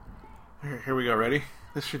Here we go. Ready?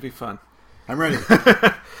 This should be fun. I'm ready.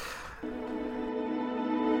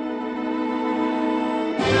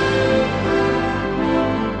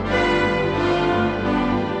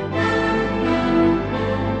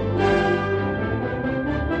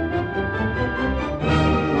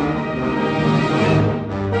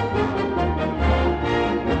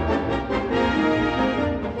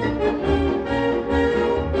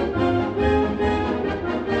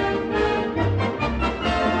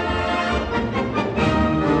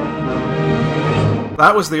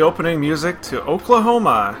 That was the opening music to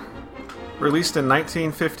Oklahoma, released in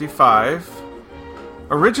 1955.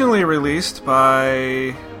 Originally released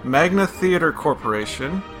by Magna Theater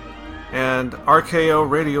Corporation and RKO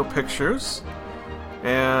Radio Pictures.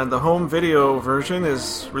 And the home video version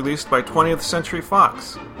is released by 20th Century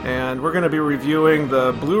Fox. And we're going to be reviewing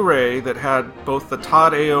the Blu-ray that had both the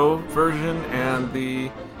Todd AO version and the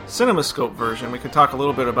CinemaScope version. We can talk a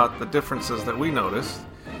little bit about the differences that we noticed.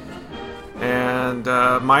 And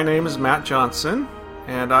my name is Matt Johnson,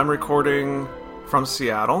 and I'm recording from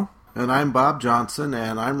Seattle. And I'm Bob Johnson,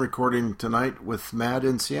 and I'm recording tonight with Matt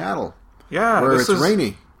in Seattle. Yeah, where it's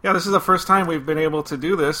rainy. Yeah, this is the first time we've been able to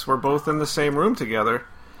do this. We're both in the same room together.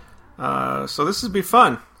 So this will be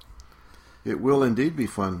fun. It will indeed be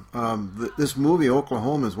fun. This movie,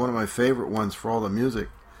 Oklahoma, is one of my favorite ones for all the music.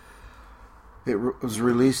 It was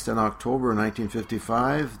released in October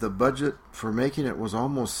 1955. The budget for making it was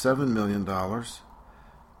almost $7 million.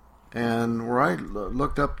 And where I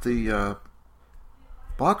looked up the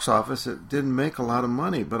box office, it didn't make a lot of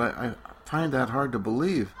money. But I find that hard to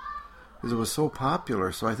believe because it was so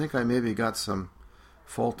popular. So I think I maybe got some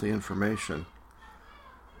faulty information.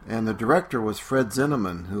 And the director was Fred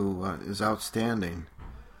Zinnemann, who is outstanding.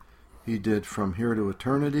 He did From Here to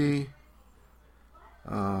Eternity,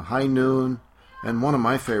 High Noon, and one of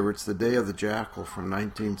my favorites, The Day of the Jackal from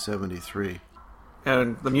 1973.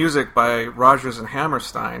 And the music by Rodgers and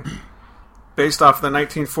Hammerstein, based off the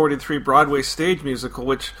 1943 Broadway stage musical,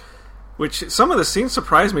 which some of the scenes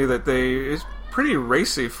surprised me that it's pretty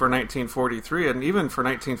racy for 1943 and even for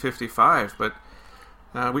 1955, but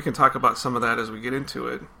we can talk about some of that as we get into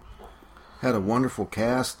it. Had a wonderful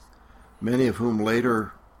cast, many of whom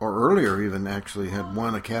later, or earlier even actually, had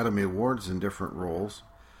won Academy Awards in different roles.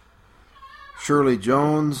 Shirley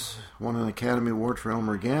Jones won an Academy Award for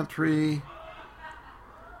Elmer Gantry.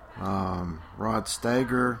 Rod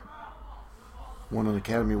Steiger won an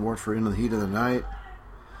Academy Award for In the Heat of the Night.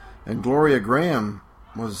 And Gloria Graham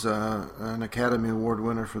was an Academy Award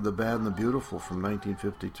winner for The Bad and the Beautiful from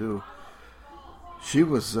 1952. She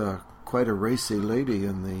was quite a racy lady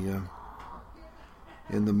in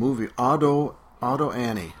the movie Otto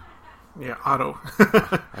Annie. Yeah, Otto.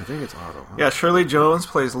 I think it's Otto. Huh? Yeah, Shirley Jones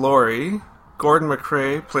plays Laurie. Gordon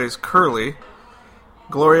McRae plays Curly.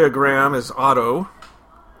 Gloria Graham is Otto.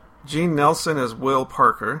 Gene Nelson is Will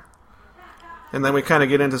Parker. And then we kind of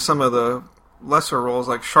get into some of the lesser roles,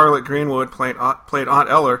 like Charlotte Greenwood played Aunt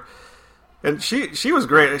Eller. And she was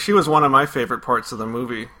great. She was one of my favorite parts of the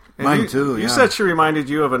movie. And Mine too, yeah. You said she reminded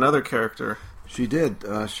you of another character. She did.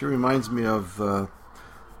 She reminds me of the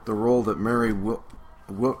role that Mary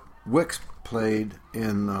Wickes played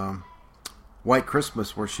in White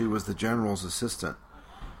Christmas, where she was the general's assistant.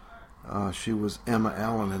 She was Emma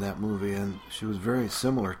Allen in that movie, and she was very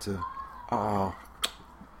similar to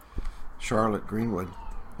Charlotte Greenwood.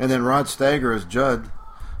 And then Rod Steiger as Judd,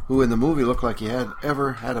 who in the movie looked like he had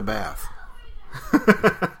ever had a bath.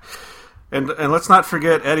 And let's not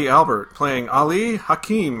forget Eddie Albert playing Ali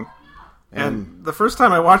Hakim. And the first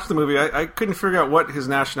time I watched the movie, I couldn't figure out what his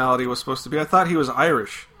nationality was supposed to be. I thought he was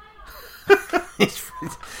Irish.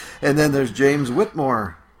 And then there's James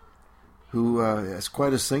Whitmore, who has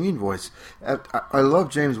quite a singing voice. I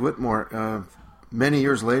love James Whitmore. Many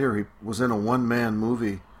years later, he was in a one-man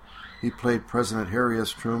movie. He played President Harry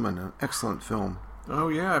S. Truman, an excellent film. Oh,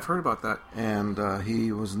 yeah, I've heard about that. And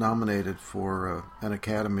he was nominated for an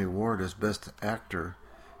Academy Award as Best Actor.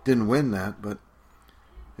 Didn't win that, but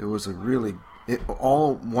it was a really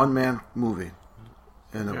all one-man movie,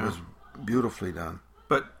 and it was beautifully done.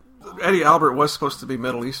 But Eddie Albert was supposed to be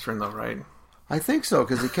Middle Eastern, though, right? I think so,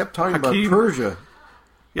 because he kept talking about Persia.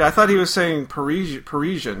 Yeah, I thought he was saying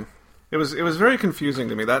Parisian. It was very confusing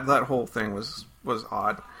to me. That whole thing was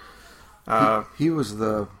odd. He was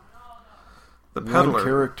the peddler. One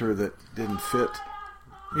character that didn't fit.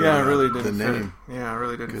 It really didn't the fit. name. Yeah, it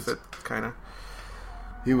really didn't fit, kind of.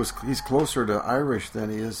 He's closer to Irish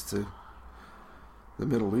than he is to the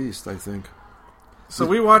Middle East, I think. So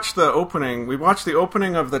we watched the opening. We watched the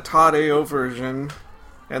opening of the Todd AO version,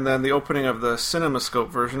 and then the opening of the CinemaScope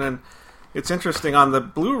version. And it's interesting, on the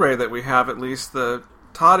Blu-ray that we have, at least, the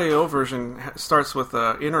Tadeo version starts with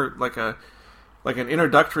an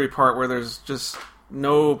introductory part where there's just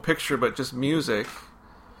no picture but just music,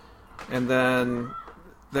 and then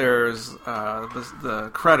there's the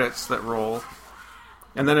credits that roll,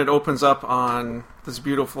 and then it opens up on this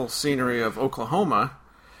beautiful scenery of Oklahoma,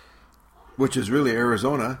 which is really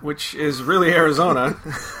Arizona.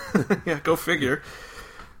 Yeah, go figure.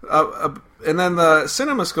 And then the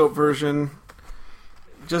CinemaScope version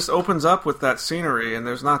just opens up with that scenery, and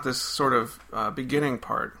there's not this sort of beginning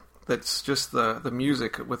part that's just the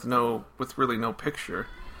music with really no picture.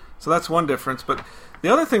 So that's one difference. But the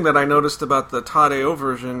other thing that I noticed about the Tadeo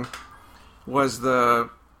version was the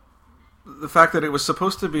fact that it was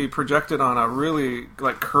supposed to be projected on a really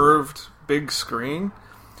curved big screen.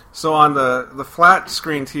 So on the flat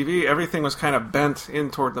screen TV, everything was kind of bent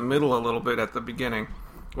in toward the middle a little bit at the beginning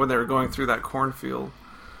when they were going through that cornfield.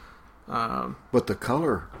 But the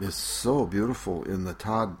color is so beautiful in the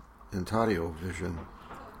Tadeo vision.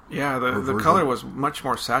 Yeah, the color was much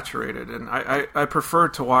more saturated, and I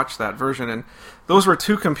preferred to watch that version. And those were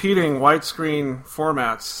two competing widescreen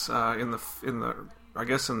formats in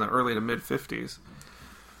the early to mid 50s.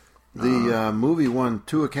 The movie won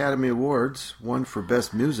 2 Academy Awards, one for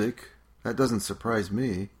Best Music. That doesn't surprise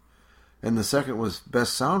me. And the second was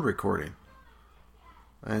Best Sound Recording.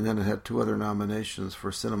 And then it had 2 other nominations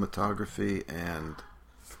for cinematography and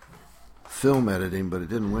film editing, but it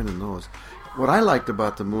didn't win in those. What I liked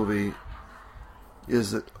about the movie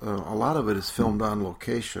is that a lot of it is filmed on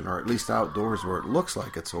location, or at least outdoors where it looks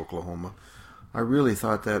like it's Oklahoma. I really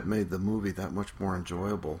thought that made the movie that much more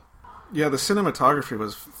enjoyable. Yeah, the cinematography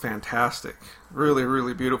was fantastic. Really,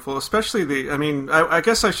 really beautiful. Especially I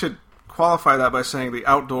guess I should qualify that by saying the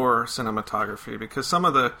outdoor cinematography, because some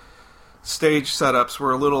of the stage setups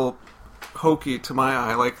were a little hokey to my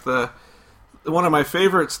eye. Like one of my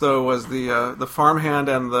favorites, though, was the farmhand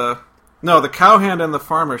and the cowhand and the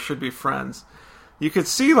farmer should be friends. You could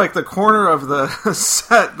see the corner of the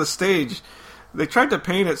set, the stage. They tried to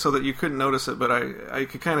paint it so that you couldn't notice it, but I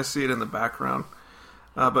could kind of see it in the background.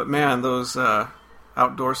 But man, those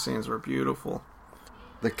outdoor scenes were beautiful.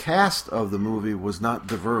 The cast of the movie was not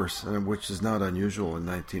diverse, which is not unusual in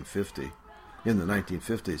the 1950s.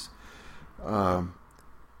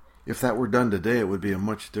 If that were done today, it would be a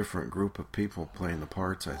much different group of people playing the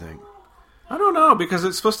parts, I think. I don't know, because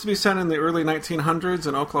it's supposed to be set in the early 1900s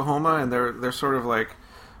in Oklahoma, and they're sort of like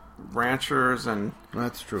ranchers and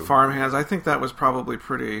that's true. Farmhands. I think that was probably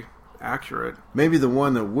pretty accurate. Maybe the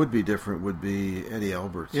one that would be different would be Eddie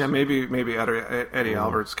Albert's. Yeah, maybe Eddie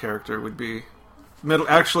Albert's character would be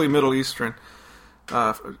Middle Eastern.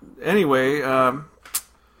 Anyway,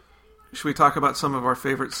 should we talk about some of our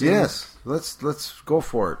favorite scenes? Yes, let's go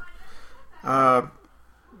for it.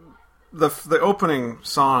 The opening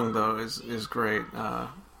song, though, is great.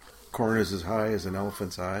 Corn is as high as an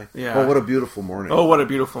elephant's eye. Yeah. Oh, what a beautiful morning. Oh, what a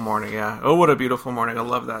beautiful morning, yeah. Oh, what a beautiful morning. I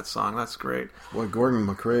love that song. That's great. Well, Gordon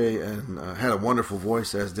MacRae had a wonderful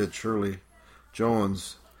voice, as did Shirley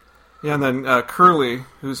Jones. Yeah, and then Curly,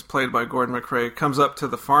 who's played by Gordon MacRae, comes up to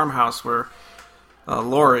the farmhouse where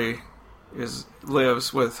Laurie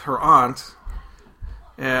lives with her aunt,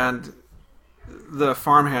 and the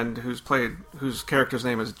farmhand whose character's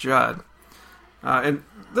name is Judd. And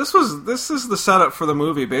this is the setup for the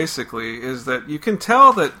movie, basically, is that you can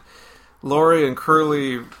tell that Laurie and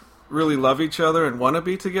Curly really love each other and want to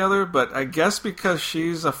be together, but I guess because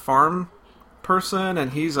she's a farm person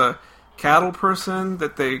and he's a cattle person,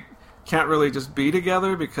 that they can't really just be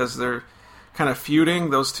together because they're kind of feuding,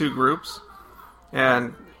 those two groups.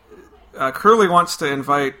 And Curly wants to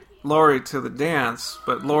invite Laurie to the dance,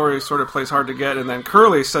 but Laurie sort of plays hard to get, and then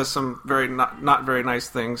Curly says some not very nice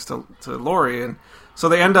things to Laurie, and so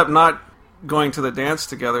they end up not going to the dance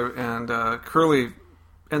together, and Curly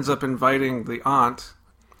ends up inviting the aunt,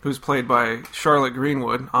 who's played by Charlotte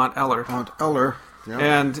Greenwood, Aunt Eller. Aunt Eller, yeah.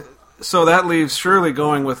 And so that leaves Shirley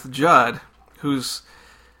going with Judd, who's,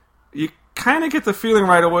 you kind of get the feeling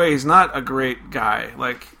right away he's not a great guy.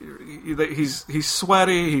 Like, he's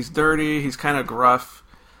sweaty, he's dirty, he's kind of gruff.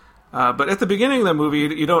 But at the beginning of the movie,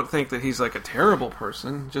 you don't think that he's like a terrible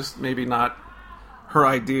person, just maybe not her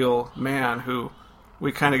ideal man, who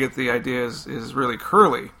we kind of get the idea is really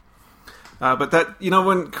Curly. But that,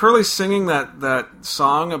 when Curly's singing that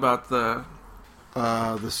song about the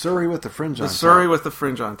Surrey with the fringe on top. The Surrey with the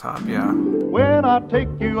fringe on top, yeah. When I take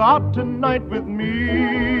you out tonight with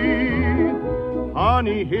me,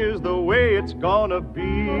 honey, here's the way it's gonna be.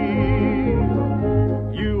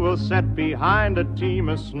 You will sit behind a team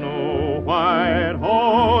of snow white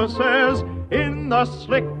horses in the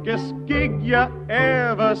slickest gig you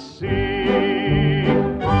ever see.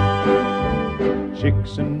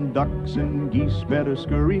 Chicks and ducks and geese better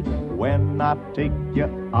scurry when I take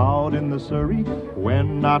you out in the Surrey.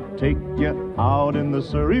 When I take you out in the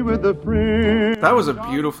Surrey with the fringe. That was a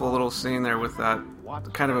beautiful little scene there with that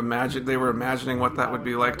kind of they were imagining what that would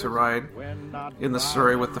be like to ride in the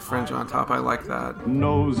Surrey with the fringe on top. I like that.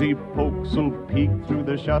 Nosy folks will peek through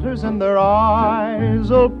the shutters and their eyes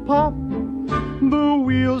will pop. The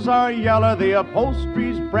wheels are yellow, the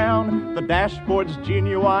upholstery's brown, the dashboard's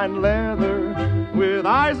genuine leather. With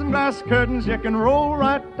isinglass curtains you can roll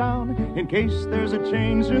right down in case there's a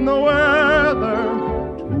change in the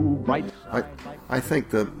weather. Two bright. I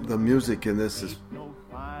think the music in this is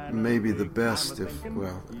maybe the best,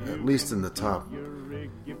 at least in the top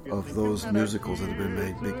of those musicals that have been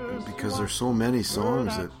made, because there's so many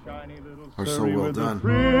songs that are so well done.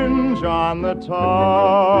 Fringe on the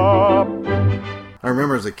top. I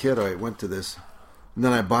remember as a kid I went to this, and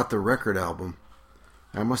then I bought the record album.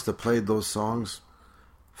 I must have played those songs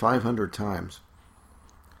 500 times.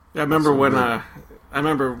 Yeah, I remember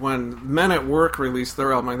when Men at Work released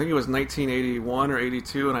their album. I think it was 1981 or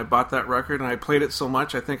 82, and I bought that record, and I played it so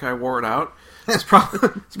much I think I wore it out. It's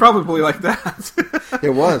probably like that. It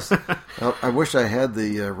was. I wish I had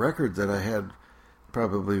the record that I had.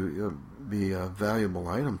 Probably be a valuable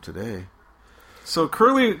item today. So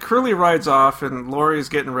Curly rides off, and Laurie's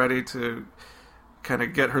getting ready to kind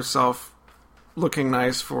of get herself looking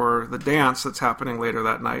nice for the dance that's happening later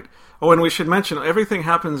that night. Oh, and we should mention, everything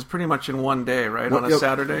happens pretty much in one day, right? On a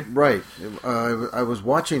Saturday? Right. I was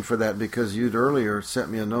watching for that because you'd earlier sent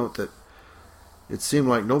me a note that it seemed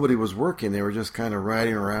like nobody was working. They were just kind of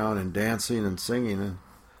riding around and dancing and singing. And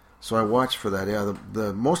so I watched for that. Yeah,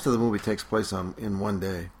 the most of the movie takes place in one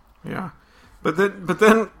day. Yeah. But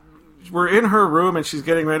then we're in her room and she's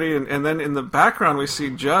getting ready, and then in the background we see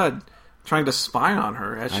Judd trying to spy on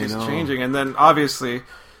her as she's changing. And then obviously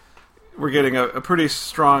we're getting a pretty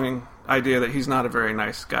strong idea that he's not a very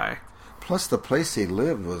nice guy. Plus the place he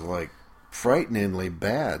lived was like frighteningly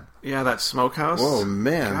bad. Yeah, that smokehouse. Oh,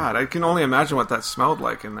 man. God, I can only imagine what that smelled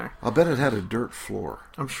like in there. I'll bet it had a dirt floor.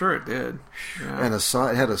 I'm sure it did. Yeah. And it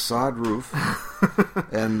had a sod roof.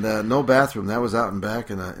 And no bathroom. That was out and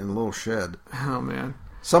back in a little shed. Oh, man.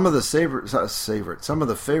 Some of the some of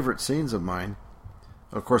the favorite scenes of mine,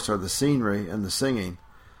 of course, are the scenery and the singing.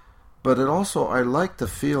 But I liked the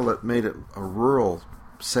feel that made it a rural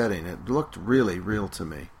setting. It looked really real to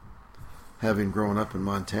me, having grown up in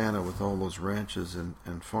Montana with all those ranches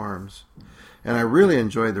and farms. And I really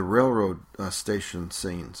enjoyed the railroad station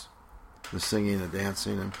scenes, the singing and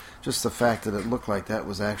dancing, and just the fact that it looked like that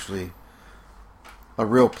was actually a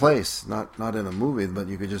real place, not in a movie, but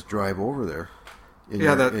you could just drive over there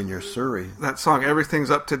in your Surrey. That song,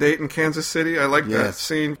 Everything's Up to Date in Kansas City, I like that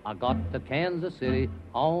scene. I got to Kansas City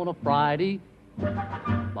on a Friday.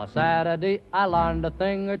 By Saturday I learned a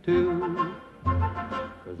thing or two.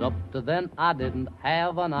 'Cause up to then I didn't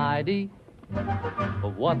have an idea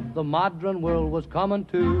of what the modern world was coming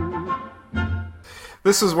to.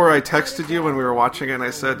 This is where I texted you when we were watching it, and I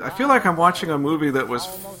said, I feel like I'm watching a movie that was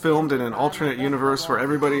filmed in an alternate universe where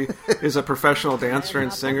everybody is a professional dancer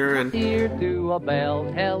and singer. And here to a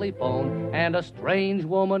bell telephone, and a strange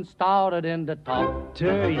woman started in to talk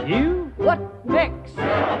to you. What next?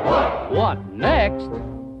 What next?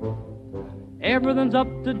 Everything's up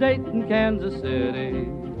to date in Kansas City.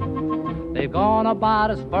 They've gone about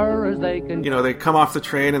as far as they can. They come off the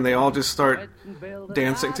train and they all just start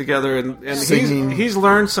dancing together, and he's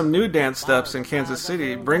learned some new dance steps in Kansas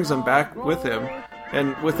City, brings them back with him,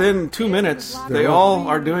 and within 2 minutes they all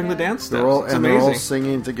are doing the dance steps. It's amazing. They're all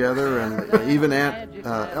singing together, and even Aunt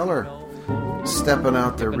Eller stepping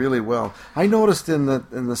out there really well. I noticed in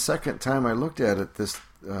the second time I looked at it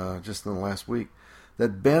just in the last week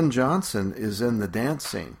that Ben Johnson is in the dance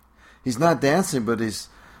scene. He's not dancing, but he's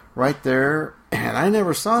right there, and I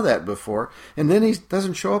never saw that before. And then he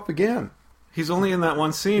doesn't show up again. He's only in that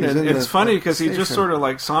one scene, and it's funny because he just sort of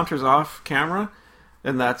like saunters off camera,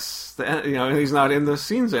 and that's he's not in the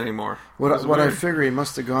scenes anymore. What I figure, he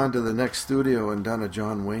must have gone to the next studio and done a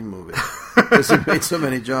John Wayne movie because he made so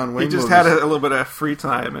many John Wayne movies. He just had a little bit of free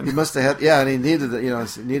time, and he must have had and he needed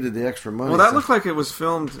the extra money. Well, that looked like it was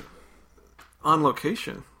filmed on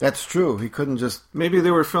location. That's true. He couldn't just. Maybe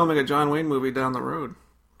they were filming a John Wayne movie down the road.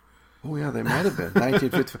 Oh yeah, they might have been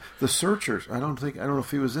 1950. The Searchers. I don't know if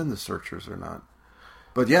he was in The Searchers or not.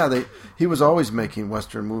 But yeah, he was always making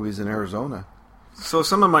Western movies in Arizona. So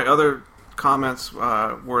some of my other comments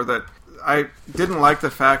were that I didn't like the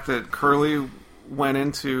fact that Curly went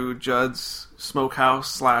into Judd's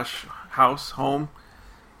smokehouse / home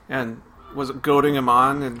and was goading him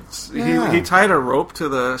on, and he tied a rope to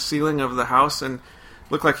the ceiling of the house, and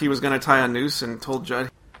looked like he was going to tie a noose and told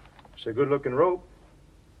Judd. It's a good-looking rope.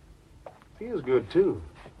 Feels good, too.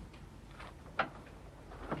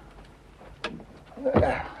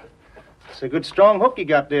 It's a good strong hook you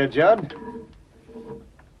got there, Judd.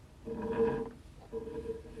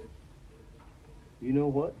 You know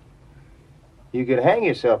what? You could hang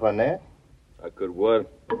yourself on that. I could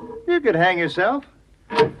what? You could hang yourself.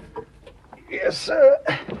 Yes, sir.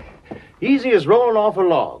 Easy as rolling off a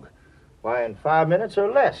log. Why, in 5 minutes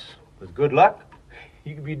or less, with good luck,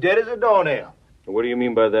 you could be dead as a doornail. What do you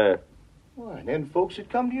mean by that? Why, then folks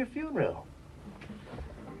would come to your funeral.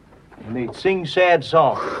 And they'd sing sad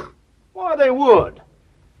songs. Why, they would.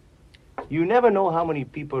 You never know how many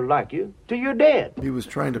people like you till you're dead. He was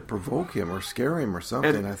trying to provoke him or scare him or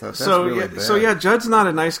something. And I thought, that's so, really yeah, bad. So, yeah, Judd's not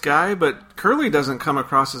a nice guy, but Curly doesn't come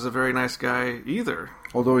across as a very nice guy either.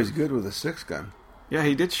 Although he's good with a 6-gun. Yeah,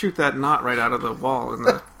 he did shoot that knot right out of the wall. In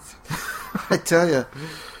the... I tell you,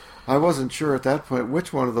 I wasn't sure at that point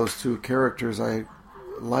which one of those two characters I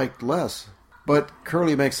liked less. But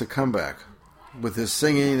Curly makes a comeback with his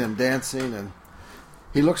singing and dancing, and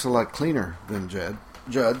he looks a lot cleaner than Judd.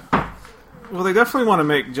 Well, they definitely want to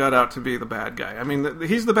make Judd out to be the bad guy. I mean,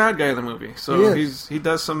 he's the bad guy in the movie, so he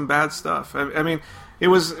does some bad stuff. I mean, it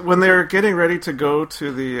was when they're getting ready to go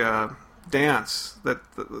to the dance that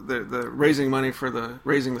the raising money for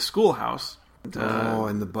raising the schoolhouse.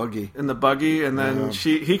 In the buggy. In the buggy, and then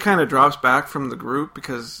he kind of drops back from the group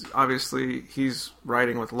because obviously he's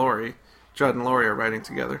riding with Laurie. Judd and Laurie are riding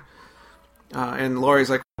together, and Laurie's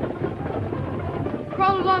like,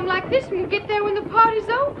 "Crawl along like this, and we'll get there when the party's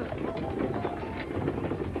over."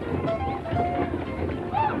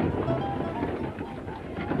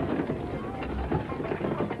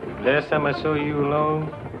 Last time I saw you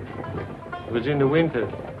alone was in the winter.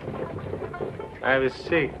 I was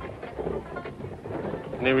sick.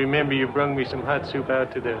 And I remember you brung me some hot soup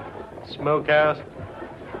out to the smokehouse.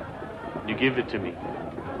 You give it to me.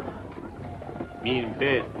 Me in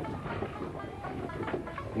bed.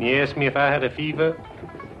 And you asked me if I had a fever.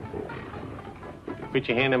 Put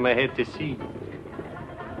your hand on my head to see.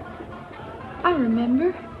 I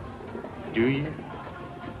remember. Do you?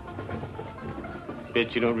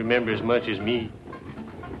 Bet you don't remember as much as me.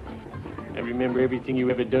 I remember everything you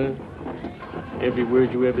ever done, every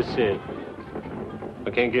word you ever said. I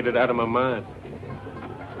can't get it out of my mind.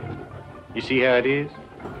 You see how it is?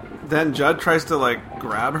 Then Judd tries to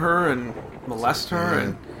grab her and molest her,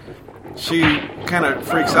 and she kind of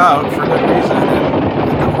freaks out for no reason,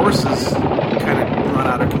 and the horses kind of run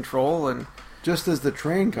out of control, and just as the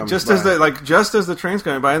train comes by. Just as the train's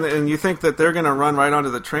coming by, and you think that they're going to run right onto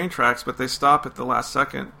the train tracks, but they stop at the last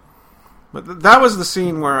second. But that was the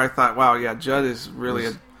scene where I thought, wow, yeah, Judd is really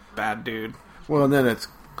a bad dude. Well, and then it's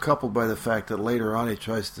coupled by the fact that later on he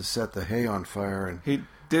tries to set the hay on fire, and he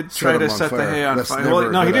did try to set the hay on fire. Well,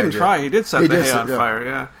 no, he didn't try. He did set the hay on fire,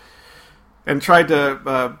 yeah. And tried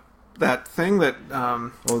to that thing that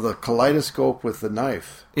the kaleidoscope with the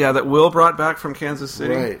knife. Yeah, that Will brought back from Kansas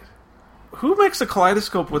City. Right. Who makes a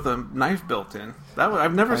kaleidoscope with a knife built in?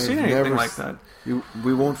 I've never seen anything like that.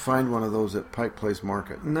 We won't find one of those at Pike Place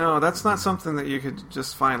Market. No, that's not something that you could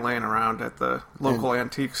just find laying around at the local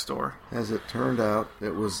antique store. As it turned out,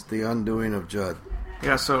 it was the undoing of Judd.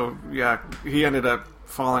 Yeah, so, he ended up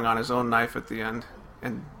falling on his own knife at the end,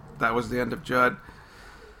 and that was the end of Judd.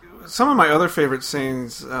 Some of my other favorite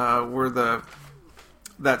scenes were the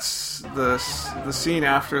scene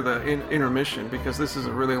after the intermission, because this is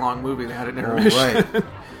a really long movie. They had an intermission. Right.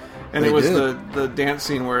 And it was the dance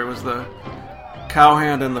scene where it was the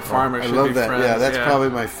cowhand and the farmer should be friends. I love that. Yeah, that's probably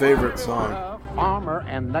my favorite song. The farmer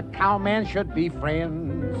and the cowman should be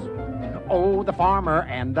friends. Oh, the farmer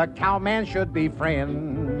and the cowman should be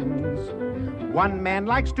friends. One man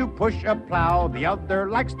likes to push a plow, the other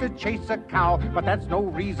likes to chase a cow, but that's no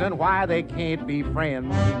reason why they can't be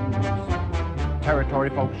friends. Territory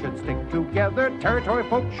folks should stick together. Territory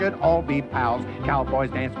folks should all be pals. Cowboys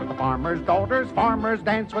dance with the farmers' daughters. Farmers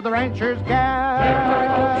dance with the ranchers' gals. Territory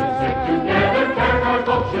folks should stick together. Territory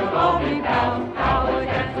folks should all be pals. Cowboys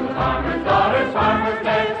dance with the farmers' daughters. Farmers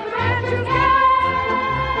dance with the ranchers' gals.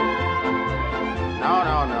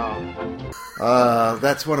 No.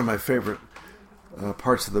 That's one of my favorite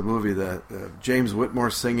parts of the movie. That James Whitmore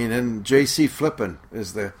singing, and J.C. Flippin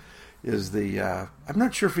is the I'm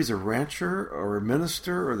not sure if he's a rancher or a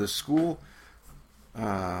minister or the school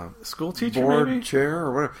teacher board maybe? chair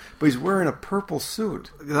or whatever, but he's wearing a purple suit.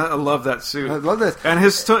 I love that suit. I love that, and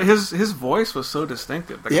his voice was so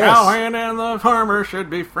distinctive. The cowhand and the farmer should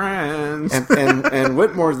be friends. And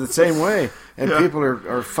Whitmore's the same way. And people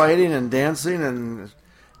are fighting and dancing, and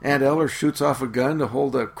Aunt Eller shoots off a gun to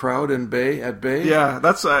hold a crowd at bay. Yeah,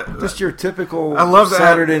 that's just your typical I love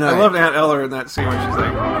Saturday night. I loved Aunt Eller in that scene when she's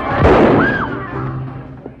like,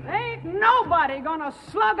 Ain't nobody gonna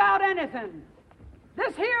slug out anything.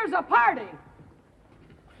 This here's a party.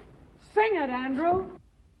 Sing it, Andrew.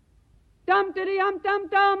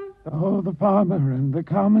 Dum-diddy-um-dum-dum. Oh, the farmer and the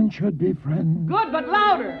cowman should be friends. Good, but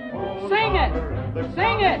louder. Sing it.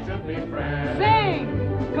 Sing it.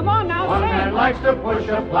 Sing. Come on now, One sing. man likes to push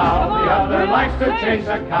a plow, Come on, the other Bill, likes to sing. chase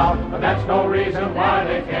a cow, but that's no reason why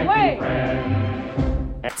they can't Wait. be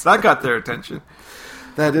friends. that got their attention.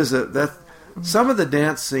 Some of the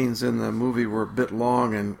dance scenes in the movie were a bit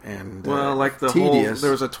long and Well, like the tedious.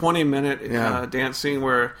 there was a 20-minute Yeah. dance scene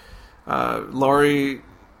where Laurie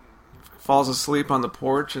falls asleep on the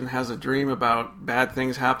porch and has a dream about bad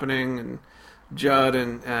things happening, and Judd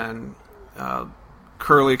and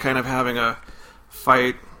Curly kind of having a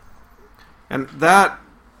fight, and that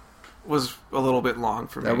was a little bit long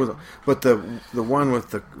for me. But the one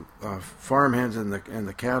with the farmhands and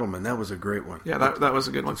the cattlemen, that was a great one. Yeah, that was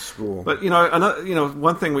a good one. School. But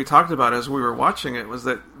one thing we talked about as we were watching it was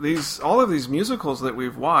that all of these musicals that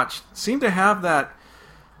we've watched seem to have that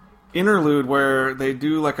interlude where they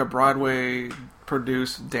do like a Broadway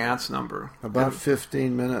produced dance number. About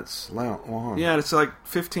 15 minutes long. Yeah, it's like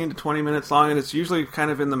 15 to 20 minutes long, and it's usually kind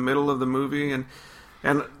of in the middle of the movie. And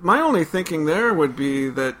my only thinking there would be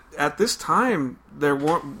that at this time there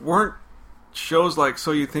weren't shows like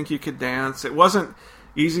So You Think You Could Dance. It wasn't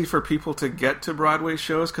easy for people to get to Broadway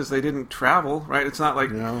shows because they didn't travel, right? It's not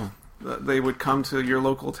like they would come to your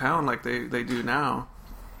local town like they do now.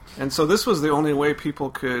 And so this was the only way people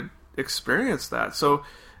could experience that. So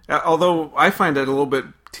although I find it a little bit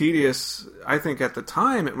tedious, I think at the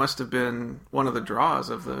time it must have been one of the draws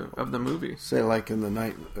of the movie. Say like in the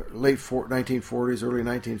late 1940s, early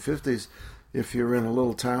 1950s, if you're in a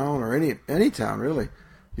little town or any town really,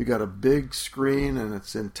 you got a big screen and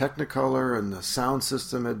it's in Technicolor and the sound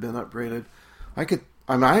system had been upgraded.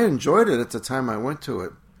 I enjoyed it at the time I went to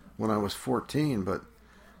it when I was 14, but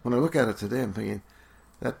when I look at it today, I'm thinking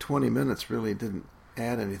that 20 minutes really didn't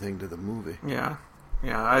add anything to the movie. Yeah.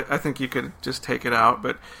 I think you could just take it out,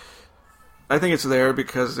 but I think it's there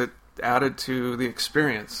because it added to the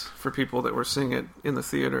experience for people that were seeing it in the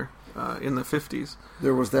theater in the 50s.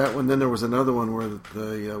 There was that one. Then there was another one where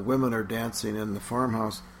the women are dancing in the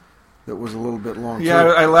farmhouse that was a little bit long. Yeah, too.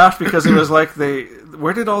 I laughed because it was like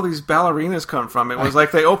where did all these ballerinas come from? It was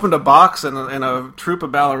like they opened a box and a troupe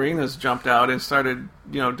of ballerinas jumped out and started,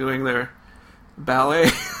 doing their ballet.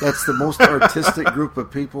 That's the most artistic group of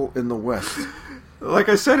people in the West. Like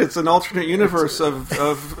I said, it's an alternate universe of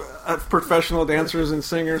professional dancers and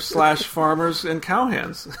singers / farmers and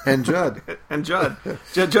cowhands. And Judd.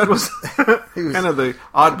 Judd was kind of the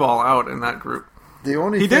oddball out in that group.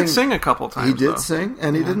 He did sing a couple times. He did sing,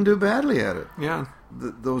 and he didn't do badly at it. Yeah.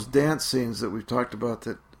 Those dance scenes that we've talked about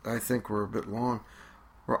that I think were a bit long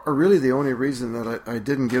are really the only reason that I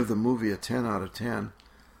didn't give the movie a 10 out of 10.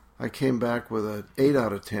 I came back with an 8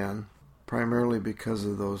 out of 10, primarily because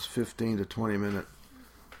of those 15 to 20 minute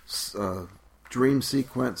dream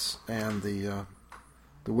sequence and the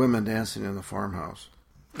women dancing in the farmhouse.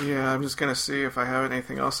 Yeah, I'm just going to see if I have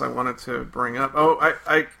anything else I wanted to bring up. Oh,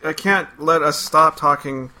 I can't let us stop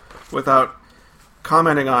talking without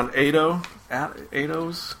commenting on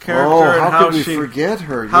Ado's character. Oh, and how could we forget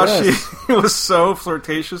her? How yes. she was so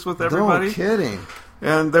flirtatious with everybody. No kidding.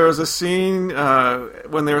 And there was a scene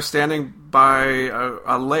when they were standing by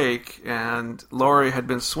a lake, and Laurie had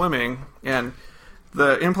been swimming, and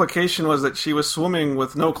the implication was that she was swimming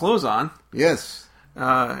with no clothes on. Yes.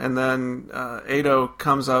 And then Ado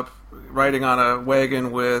comes up riding on a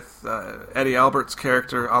wagon with Eddie Albert's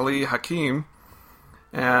character, Ali Hakim,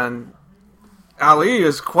 and Ali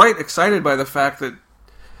is quite excited by the fact that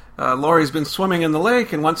Laurie's been swimming in the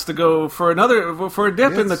lake and wants to go for a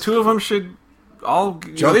dip, and the two of them should all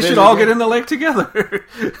get in the lake together.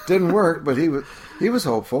 Didn't work, but he was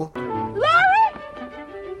hopeful. Laurie!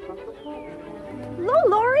 Hello,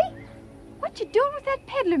 Laurie. What you doing with that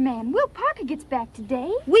peddler man? Will Parker gets back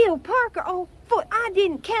today. Will Parker? Oh, I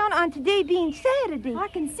didn't count on today being Saturday. I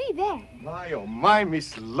can see that. My, oh my,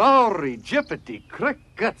 Miss Laurie, jippity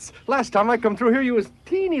crickets. Last time I come through here, you was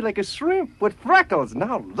teeny like a shrimp with freckles.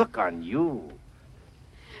 Now look on you.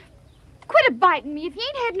 Quit a-biting me. If you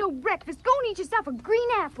ain't had no breakfast, go and eat yourself a green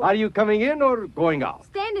apple. Are you coming in or going out?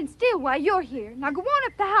 Standing still while you're here. Now go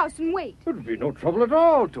on up the house and wait. It'll be no trouble at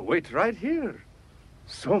all to wait right here.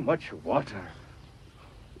 So much water.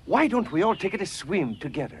 Why don't we all take it a swim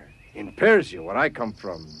together? In Persia, where I come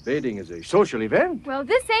from, bathing is a social event. Well,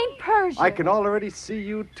 this ain't Persia. I can already see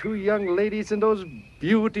you two young ladies in those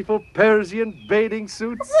beautiful Persian bathing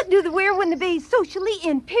suits. What do they wear when they bathe socially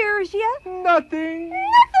in Persia? Nothing.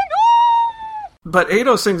 But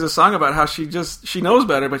Ado sings a song about how she knows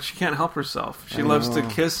better, but she can't help herself. She loves to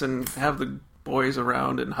kiss and have the boys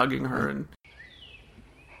around and hugging her. And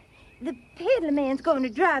the peddler man's going to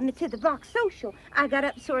drive me to the Vox Social. I got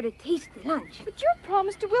up sort of tasty lunch. But you're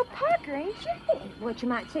promised to Will Parker, ain't you? What you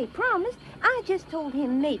might say promised. I just told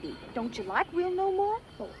him maybe. Don't you like Will no more?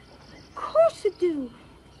 Oh, of course I do.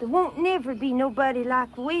 There won't never be nobody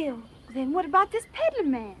like Will. Then what about this peddler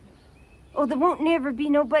man? Oh, there won't never be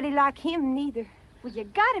nobody like him, neither. Well, you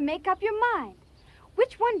gotta make up your mind.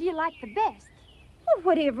 Which one do you like the best? Well,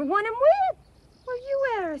 whatever one I'm with. Well,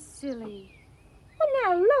 you are silly. Well,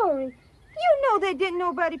 now, Laurie, you know they didn't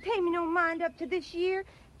nobody pay me no mind up to this year.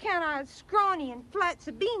 Count I was scrawny and flat's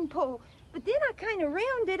a beanpole. But then I kind of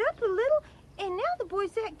rounded up a little, and now the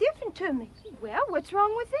boys act different to me. Well, what's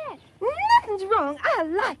wrong with that? Nothing's wrong. I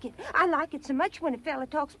like it. I like it so much when a fella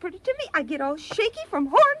talks pretty to me, I get all shaky from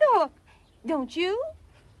horn to hoof. Don't you?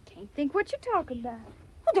 Can't think what you're talking about.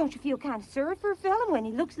 Well, don't you feel kind of sorry for a fella when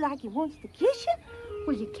he looks like he wants to kiss you?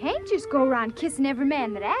 Well, you can't just go around kissing every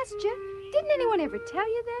man that asked you. Didn't anyone ever tell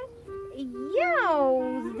you that?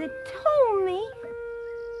 Yeah, they told me.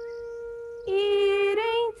 It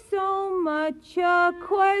ain't so much a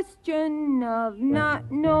question of not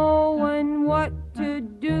knowing what to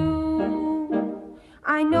do.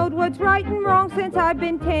 I knowed what's right and wrong since I've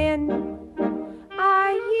been 10.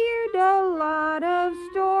 I heard a lot of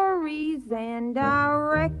stories, and I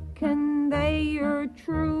reckon they are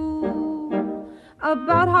true,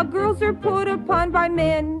 about how girls are put upon by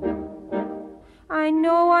men. I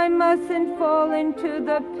know I mustn't fall into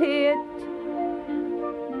the pit,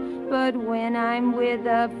 but when I'm with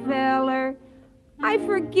a feller, I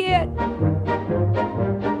forget.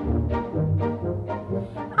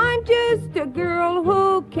 I'm just a girl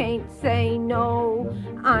who can't say no.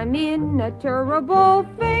 I'm in a terrible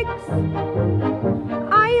fix.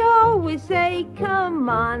 I always say, come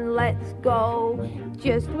on, let's go,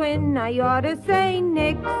 just when I ought to say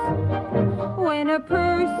nix. When a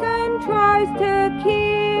person tries to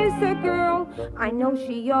kiss a girl, I know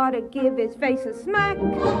she ought to give his face a smack.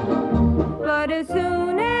 But as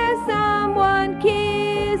soon as someone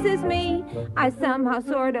kisses me, I somehow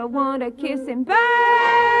sort of want to kiss him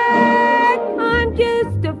back. I'm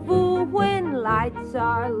just a fool when lights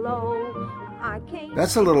are low. I can't.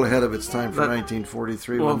 That's a little ahead of its time for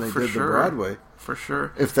 1943 when they did the Broadway. For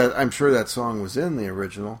sure. I'm sure that song was in the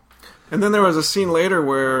original. And then there was a scene later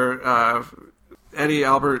where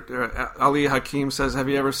Ali Hakim says, "Have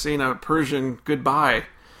you ever seen a Persian goodbye?"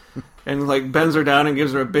 And like bends her down and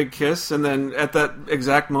gives her a big kiss. And then at that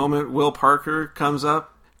exact moment, Will Parker comes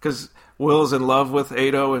up because Will's in love with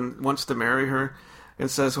Ado and wants to marry her,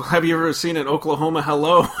 and says, "Well, have you ever seen an Oklahoma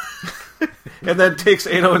hello?" And then takes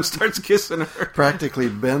Ado and starts kissing her. Practically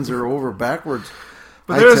bends her over backwards.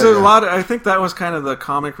 But there's a lot. I think that was kind of the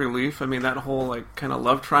comic relief. I mean, that whole like kind of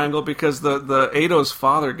love triangle, because the Ado's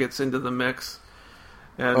father gets into the mix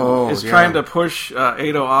and is trying to push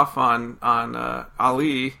Ado off on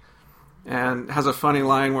Ali, and has a funny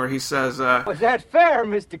line where he says, "Was that fair,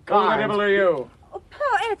 Mr. Carnes? Who the devil are you?" Oh,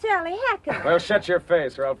 Pa, it's Allie Hacker. Well, shut your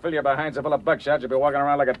face, or I'll fill your behinds full of buckshot. You'll be walking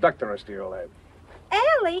around like a duck the rest of your life.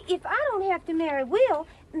 Allie, if I don't have to marry Will,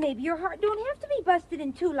 maybe your heart don't have to be busted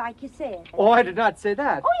in two like you said. Oh, I did not say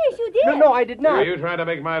that. Oh, yes, you did. No, I did not. Are you trying to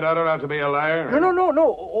make my daughter out to be a liar? No.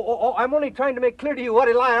 Oh, I'm only trying to make clear to you what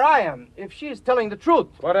a liar I am, if she is telling the truth.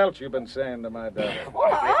 What else you been saying to my daughter? Oh,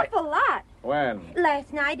 an awful lot. When?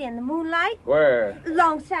 Last night in the moonlight. Where?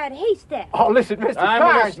 Alongside a haystack. Oh, listen, Mr. I'm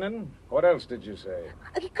Carnes. listening. What else did you say?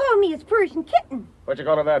 He called me his Persian kitten. What you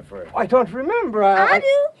call her that for? I don't remember. I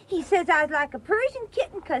do. He says I was like a Persian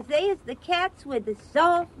kitten because they is the cats with the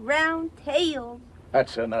soft, round tails.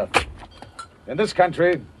 That's enough. In this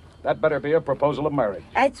country, that better be a proposal of marriage.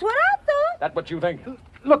 That's what I thought. That what you think?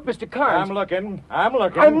 Look, Mr. Carnes. I'm looking.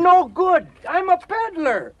 I'm no good. I'm a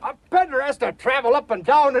peddler. A peddler has to travel up and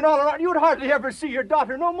down and all around. You'd hardly ever see your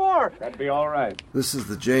daughter no more. That'd be all right. This is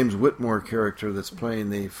the James Whitmore character that's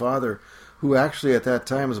playing the father, who actually at that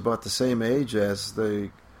time was about the same age as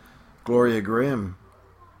the Gloria Graham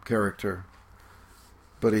character.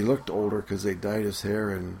 But he looked older because they dyed his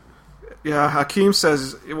hair. And yeah, Hakim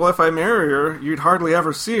says, "Well, if I marry her, you'd hardly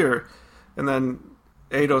ever see her." And then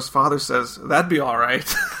Ado's father says, "That'd be all right."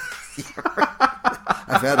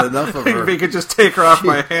 I've had enough of her. If he could just take her off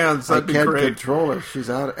my hands, that'd be great. I can't control her. She's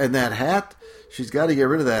out. And that hat, she's got to get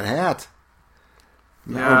rid of that hat.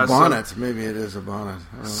 Yeah, or bonnet. Maybe it is a bonnet.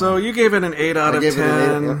 So you gave it an 8 out of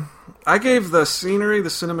 10. I gave the scenery, the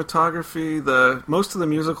cinematography, most of the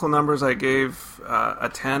musical numbers I gave a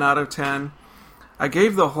 10 out of 10. I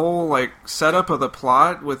gave the whole setup of the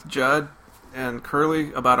plot with Judd and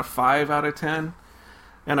Curly about a 5 out of 10.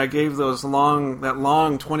 And I gave that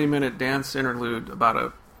long 20-minute dance interlude about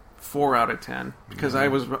a 4 out of 10 because I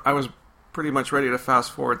was pretty much ready to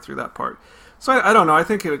fast forward through that part. So I don't know. I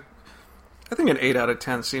think an 8 out of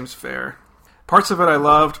 10 seems fair. Parts of it I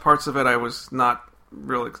loved. Parts of it I was not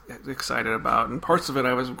really excited about, and parts of it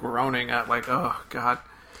I was groaning at, oh God.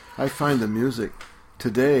 I find the music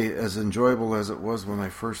today as enjoyable as it was when I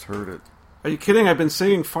first heard it. Are you kidding? I've been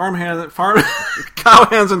singing cowhands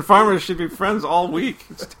and farmers should be friends all week.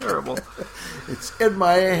 It's terrible. It's in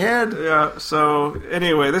my head. Yeah, so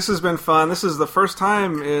anyway, this has been fun. This is the first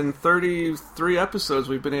time in 33 episodes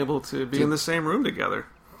we've been able to be in the same room together.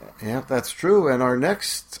 Yeah, that's true. And our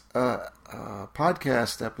next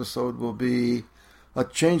podcast episode will be a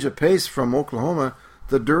change of pace from Oklahoma,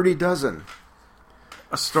 The Dirty Dozen.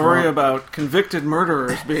 A story about convicted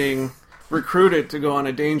murderers being recruited to go on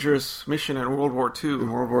a dangerous mission in World War II. In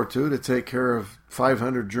World War II to take care of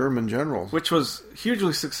 500 German generals. Which was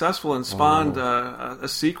hugely successful and spawned a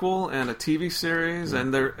sequel and a TV series,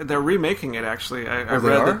 and they're remaking it, actually. I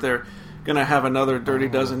read that they're going to have another Dirty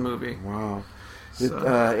Dozen movie. Wow.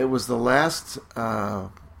 It was the last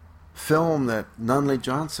film that Nunley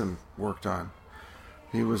Johnson worked on.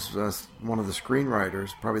 He was one of the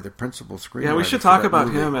screenwriters, probably the principal screenwriter. Yeah, we should talk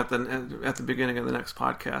about him at the beginning of the next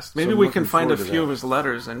podcast. Maybe we can find a few of his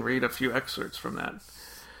letters and read a few excerpts from that.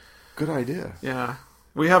 Good idea. Yeah.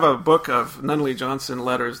 We have a book of Nunley Johnson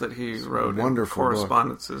letters that he wrote, wonderful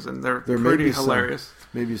correspondences, and they're pretty hilarious.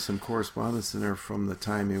 Maybe some correspondence in there from the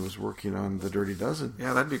time he was working on The Dirty Dozen.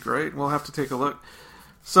 Yeah, that'd be great. We'll have to take a look.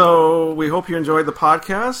 So we hope you enjoyed the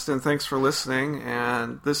podcast, and thanks for listening.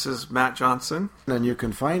 And this is Matt Johnson. And you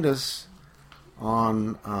can find us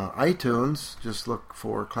on iTunes. Just look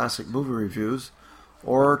for Classic Movie Reviews.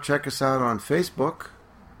 Or check us out on Facebook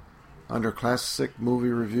under Classic Movie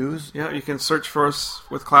Reviews. Yeah, you can search for us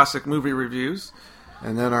with Classic Movie Reviews.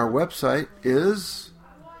 And then our website is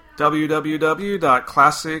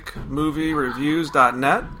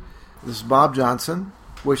www.classicmoviereviews.net. This is Bob Johnson,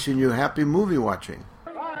 wishing you happy movie watching.